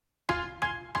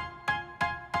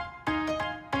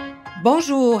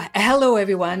Bonjour, hello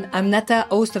everyone. I'm Nata,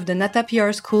 host of the Nata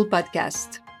PR School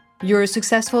podcast. You're a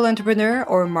successful entrepreneur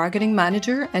or marketing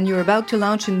manager and you're about to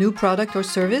launch a new product or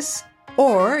service,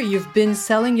 or you've been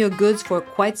selling your goods for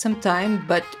quite some time,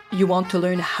 but you want to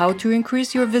learn how to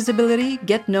increase your visibility,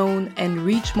 get known, and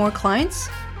reach more clients?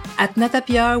 At Nata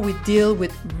PR, we deal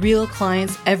with real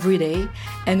clients every day,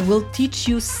 and we'll teach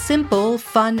you simple,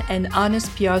 fun, and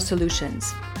honest PR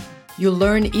solutions. You'll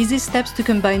learn easy steps to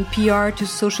combine PR to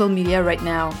social media right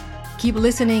now. Keep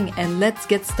listening and let's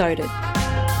get started.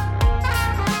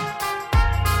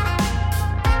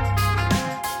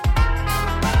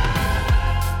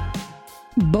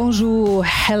 Bonjour,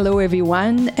 hello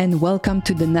everyone, and welcome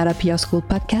to the Nata PR School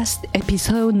podcast,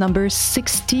 episode number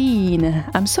 16.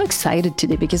 I'm so excited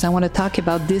today because I want to talk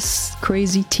about this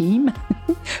crazy team,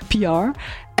 PR.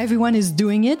 Everyone is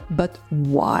doing it, but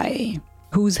why?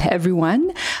 Who's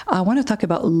everyone? I want to talk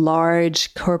about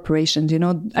large corporations. You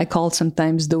know, I call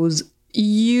sometimes those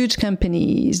huge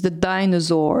companies, the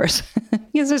dinosaurs,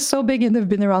 because they're so big and they've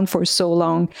been around for so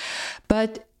long.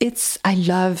 But I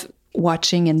love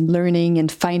watching and learning and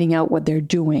finding out what they're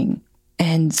doing.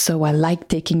 And so I like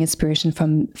taking inspiration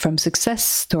from success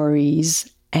stories.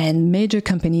 And major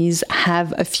companies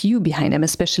have a few behind them,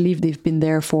 especially if they've been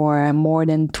there for more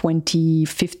than 20,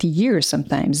 50 years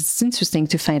sometimes. It's interesting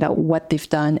to find out what they've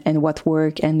done and what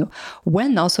worked and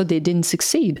when also they didn't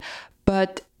succeed.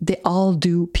 But they all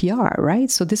do PR,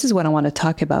 right? So this is what I want to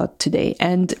talk about today.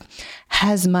 And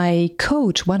as my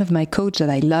coach, one of my coach that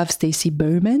I love, Stacy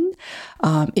Berman,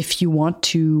 if you want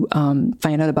to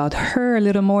find out about her a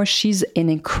little more, she's an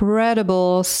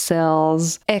incredible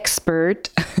sales expert,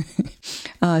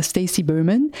 Stacy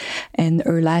Berman, and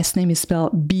her last name is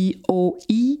spelled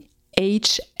Boehman,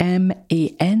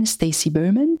 Stacy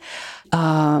Berman.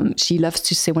 She loves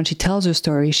to say when she tells her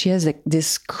story, she has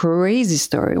this crazy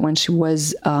story when she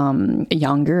was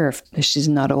younger. She's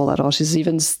not old at all. She's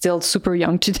even still super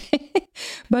young today.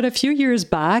 But a few years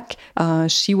back,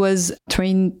 she was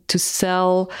trained to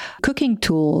sell cooking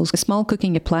tools, small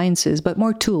cooking appliances, but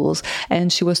more tools.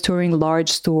 And she was touring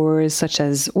large stores such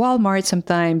as Walmart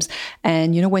sometimes.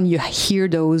 And, you know, when you hear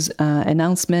those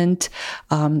announcements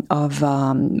of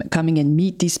coming and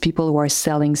meet these people who are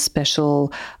selling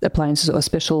special appliances or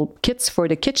special kits for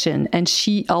the kitchen. And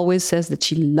she always says that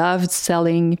she loved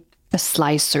selling a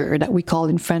slicer that we call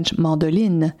in French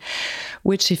mandoline,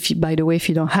 which by the way, if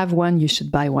you don't have one, you should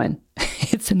buy one.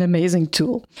 It's an amazing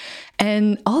tool.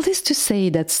 And all this to say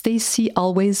that Stacy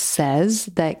always says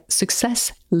that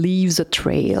success leaves a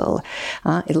trail.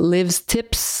 It leaves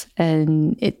tips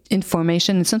and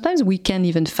information. And sometimes we can't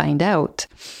even find out.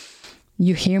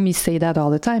 You hear me say that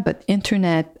all the time, but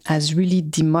internet has really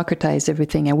democratized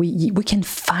everything. And we can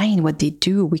find what they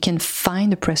do. We can find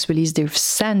the press release they've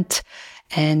sent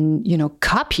and, you know,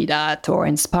 copy that or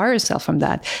inspire yourself from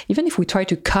that. Even if we try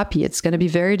to copy, it's going to be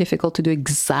very difficult to do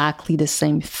exactly the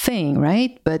same thing,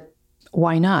 right? But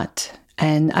why not?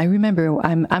 And I remember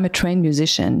I'm a trained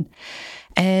musician.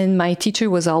 And my teacher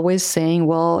was always saying,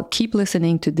 well, keep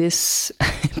listening to this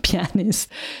pianist,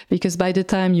 because by the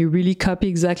time you really copy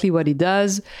exactly what he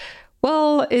does,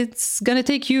 well, it's going to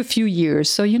take you a few years.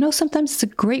 So, you know, sometimes it's a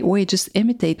great way just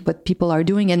imitate what people are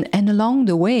doing. And along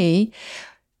the way,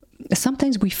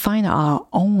 sometimes we find our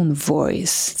own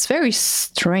voice. It's very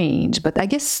strange, but I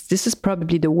guess this is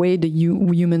probably the way the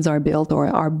humans are built or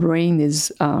our brain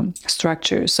is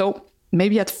structured. So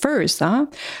maybe at first,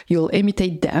 you'll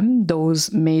imitate them,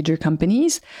 those major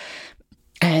companies,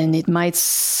 and it might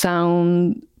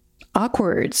sound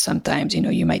awkward sometimes. You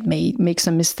know, you might make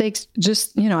some mistakes.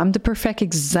 Just, you know, I'm the perfect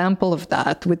example of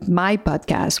that with my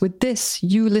podcast, with this,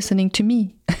 you listening to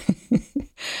me.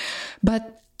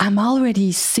 But I'm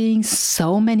already seeing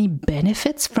so many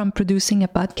benefits from producing a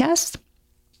podcast.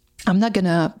 I'm not going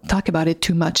to talk about it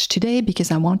too much today because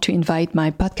I want to invite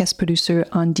my podcast producer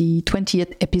on the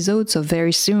 20th episode, so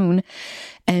very soon.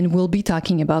 And we'll be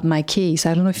talking about my case.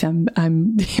 I don't know if I'm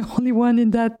the only one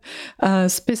in that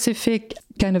specific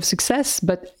kind of success,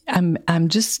 but I'm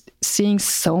just seeing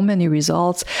so many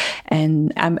results,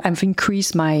 and I've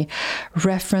increased my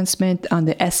referencement on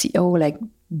the SEO like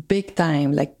big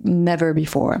time, like never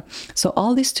before. So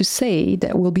all this to say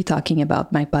that we'll be talking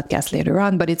about my podcast later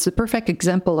on, but it's a perfect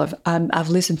example of I've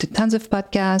listened to tons of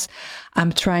podcasts.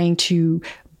 I'm trying to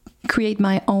create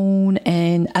my own.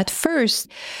 And at first,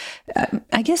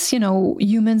 I guess, you know,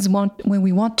 humans when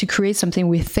we want to create something,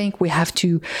 we think we have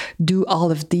to do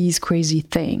all of these crazy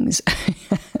things.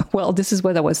 Well, this is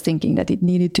what I was thinking, that it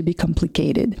needed to be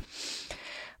complicated.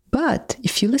 But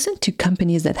if you listen to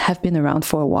companies that have been around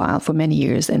for a while, for many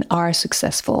years, and are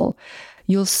successful,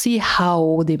 you'll see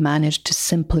how they manage to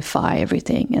simplify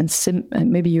everything.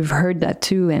 And maybe you've heard that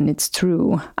too, and it's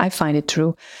true. I find it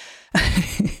true.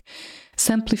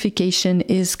 Simplification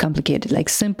is complicated. Like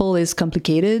simple is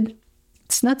complicated.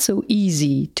 It's not so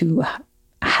easy to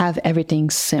have everything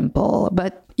simple,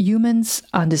 but humans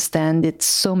understand it's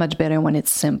so much better when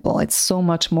it's simple. It's so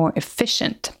much more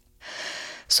efficient.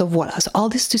 So voila. So all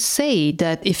this to say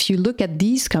that if you look at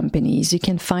these companies, you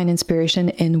can find inspiration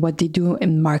in what they do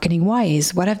in marketing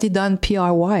wise. What have they done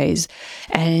PR wise?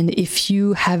 And if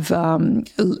you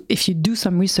do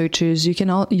some researches,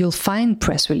 you'll find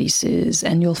press releases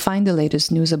and you'll find the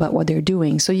latest news about what they're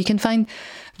doing. So you can find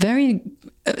very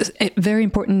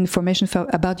important information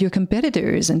about your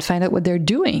competitors and find out what they're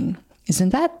doing.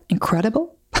 Isn't that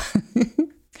incredible?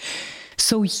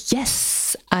 So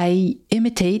yes, I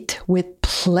imitate with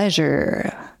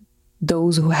pleasure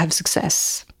those who have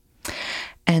success.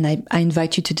 And I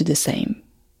invite you to do the same.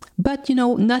 But,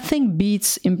 nothing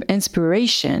beats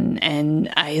inspiration.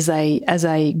 And as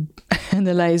I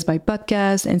analyze my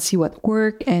podcast and see what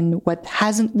worked and what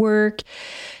hasn't worked,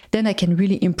 then I can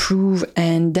really improve.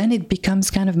 And then it becomes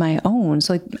kind of my own.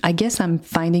 So I guess I'm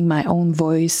finding my own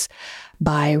voice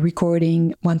by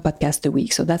recording one podcast a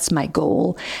week. So that's my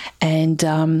goal. And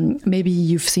maybe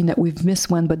you've seen that we've missed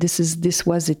one, but this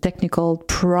was a technical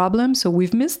problem. So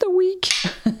we've missed a week.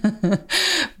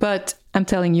 But I'm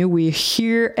telling you, we're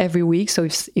here every week. So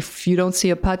if you don't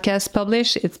see a podcast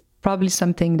published, it's probably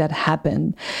something that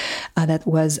happened that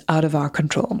was out of our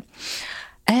control.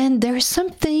 And there's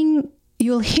something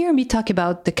you'll hear me talk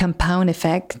about, the compound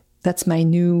effect. That's my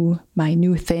new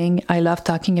thing. I love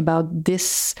talking about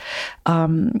this,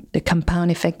 the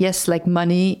compound effect. Yes, like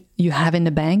money you have in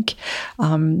the bank.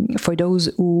 For those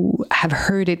who have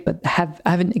heard it but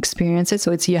haven't experienced it,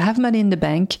 so it's you have money in the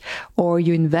bank, or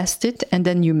you invest it and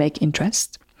then you make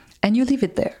interest, and you leave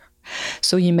it there.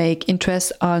 So you make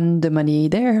interest on the money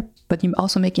there, but you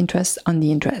also make interest on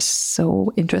the interest.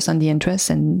 So interest on the interest,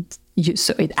 and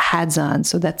so it adds on.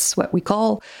 So that's what we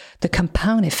call the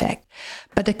compound effect.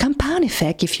 But the compound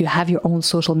effect, if you have your own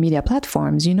social media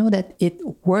platforms, you know that it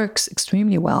works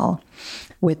extremely well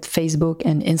with Facebook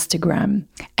and Instagram.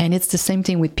 And it's the same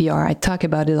thing with PR. I talk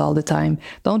about it all the time.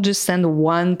 Don't just send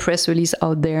one press release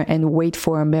out there and wait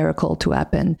for a miracle to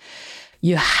happen.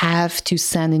 You have to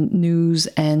send in news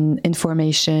and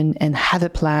information and have a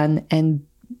plan and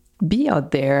be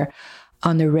out there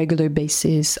on a regular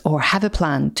basis, or have a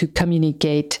plan to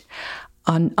communicate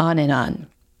on and on.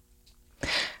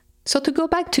 So to go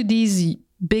back to these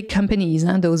big companies,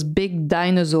 those big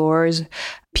dinosaurs,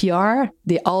 PR,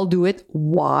 they all do it.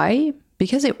 Why?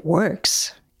 Because it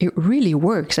works. It really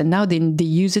works. And now they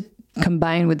use it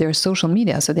combined with their social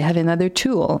media. So they have another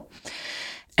tool.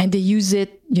 And they use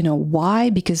it,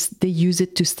 why? Because they use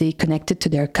it to stay connected to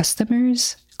their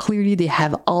customers. Clearly, they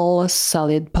have all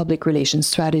solid public relations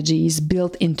strategies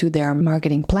built into their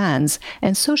marketing plans,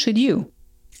 and so should you.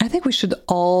 I think we should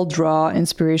all draw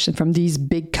inspiration from these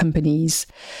big companies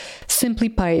simply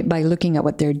by looking at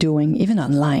what they're doing, even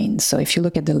online. So if you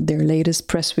look at their latest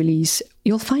press release,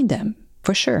 you'll find them,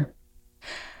 for sure.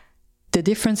 The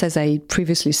difference, as I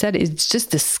previously said, is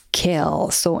just the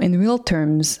scale. So in real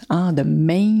terms, the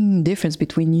main difference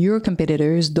between your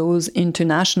competitors, those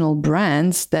international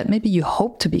brands that maybe you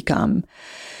hope to become,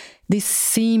 they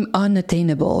seem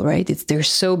unattainable, right? They're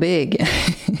so big.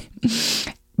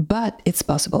 But it's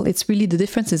possible. It's really the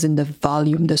difference is in the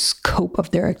volume, the scope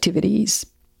of their activities.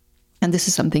 And this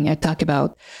is something I talk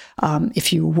about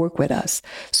if you work with us.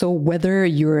 So whether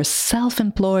you're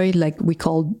self-employed, like we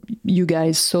call you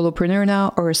guys solopreneur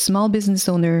now, or a small business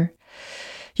owner,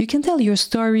 you can tell your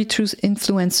story through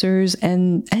influencers.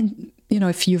 And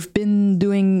if you've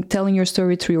been telling your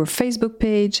story through your Facebook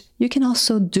page, you can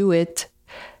also do it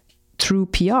through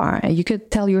PR. You could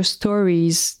tell your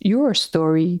story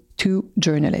to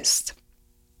journalists.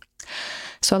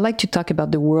 So I like to talk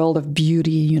about the world of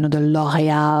beauty, the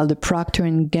L'Oreal, the Procter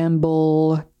 &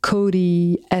 Gamble,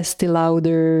 Coty, Estée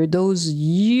Lauder, those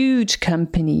huge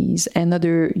companies and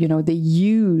other, they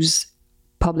use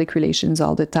public relations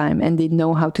all the time, and they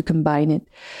know how to combine it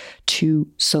to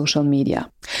social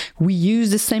media. We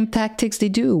use the same tactics they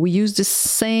do. We use the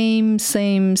same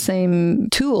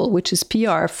tool, which is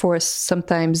PR, for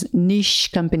sometimes niche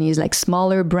companies like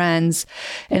smaller brands.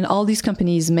 And all these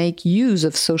companies make use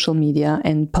of social media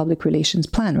and public relations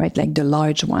plan, right? Like the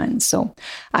large ones. So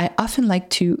I often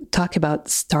like to talk about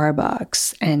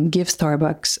Starbucks and give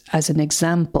Starbucks as an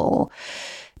example,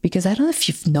 because I don't know if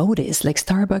you've noticed, like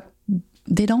Starbucks,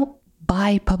 they don't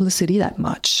buy publicity that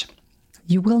much.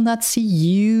 You will not see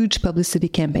huge publicity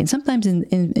campaigns, sometimes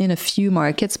in a few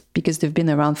markets because they've been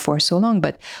around for so long.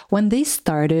 But when they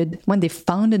founded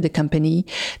the company,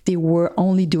 they were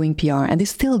only doing PR, and they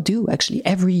still do, actually.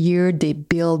 Every year they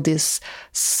build this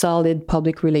solid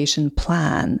public relation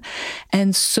plan,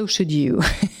 and so should you.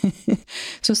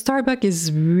 So Starbucks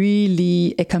is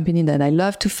really a company that I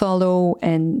love to follow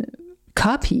and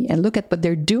copy and look at what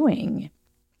they're doing.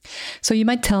 So you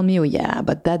might tell me, oh yeah,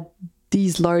 but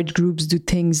these large groups do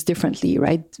things differently,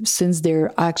 right? Since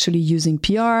they're actually using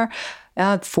PR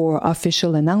for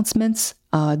official announcements,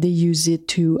 they use it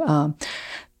to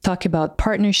talk about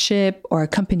partnership or a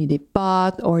company they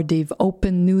bought, or they've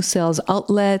opened new sales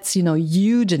outlets,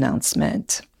 huge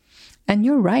announcement. And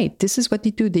you're right, this is what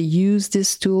they do. They use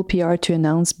this tool, PR, to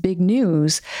announce big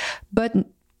news. But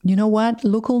you know what?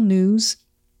 Local news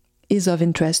is of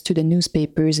interest to the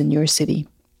newspapers in your city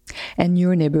and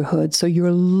your neighborhood. So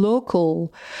your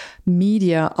local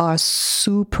media are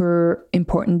super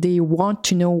important. They want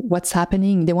to know what's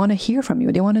happening. They want to hear from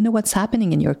you. They want to know what's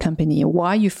happening in your company,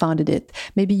 why you founded it.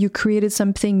 Maybe you created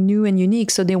something new and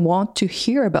unique, so they want to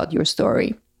hear about your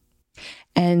story.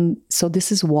 And so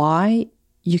this is why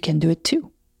you can do it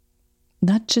too.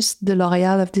 Not just the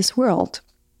L'Oréal of this world.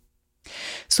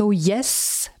 So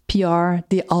yes, PR,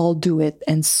 they all do it,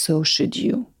 and so should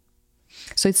you.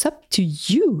 So it's up to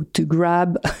you to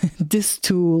grab this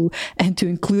tool and to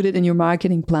include it in your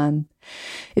marketing plan.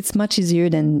 It's much easier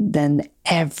than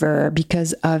ever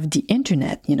because of the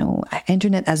internet.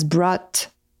 Internet has brought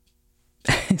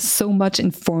so much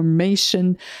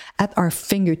information at our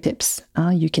fingertips.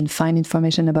 You can find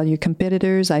information about your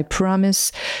competitors. I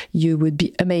promise you would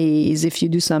be amazed if you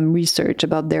do some research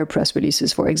about their press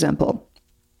releases, for example.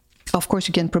 Of course,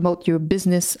 you can promote your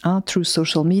business through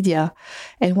social media.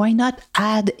 And why not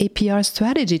add a PR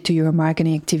strategy to your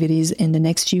marketing activities in the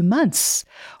next few months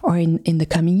or in the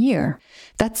coming year?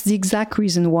 That's the exact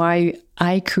reason why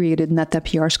I created Nata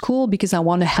PR School, because I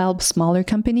want to help smaller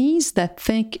companies that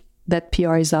think that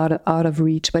PR is out of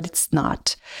reach, but it's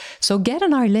not. So get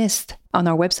on our list on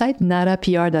our website,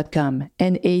 natapr.com,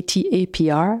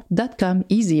 natapr.com.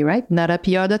 Easy, right?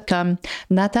 natapr.com.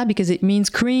 Nata because it means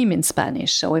cream in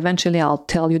Spanish. So eventually I'll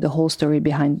tell you the whole story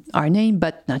behind our name,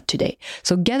 but not today.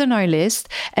 So get on our list,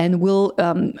 and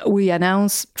we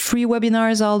announce free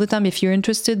webinars all the time if you're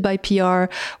interested by PR.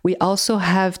 We also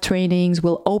have trainings.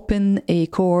 We'll open a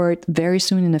cohort very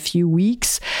soon in a few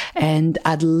weeks, and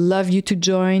I'd love you to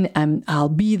join. I'll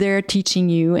be there teaching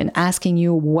you and asking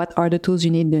you what are the tools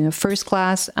you need in the first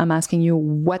class. I'm asking you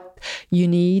what you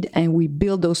need, and we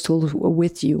build those tools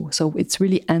with you. So it's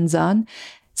really hands-on,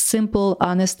 simple,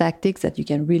 honest tactics that you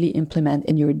can really implement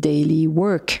in your daily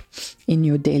work, in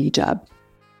your daily job.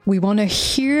 We want to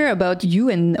hear about you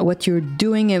and what you're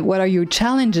doing and what are your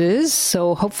challenges.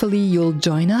 So hopefully you'll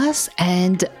join us,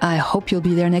 and I hope you'll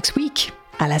be there next week.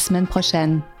 À la semaine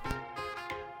prochaine.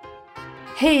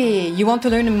 Hey, you want to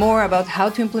learn more about how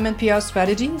to implement PR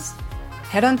strategies?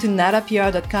 Head on to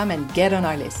natapr.com and get on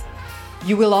our list.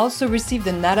 You will also receive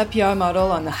the Nata PR model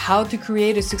on how to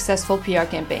create a successful PR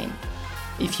campaign.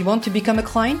 If you want to become a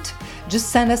client, just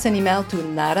send us an email to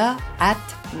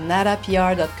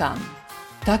nata@natapr.com.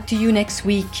 Talk to you next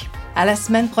week. À la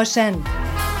semaine prochaine.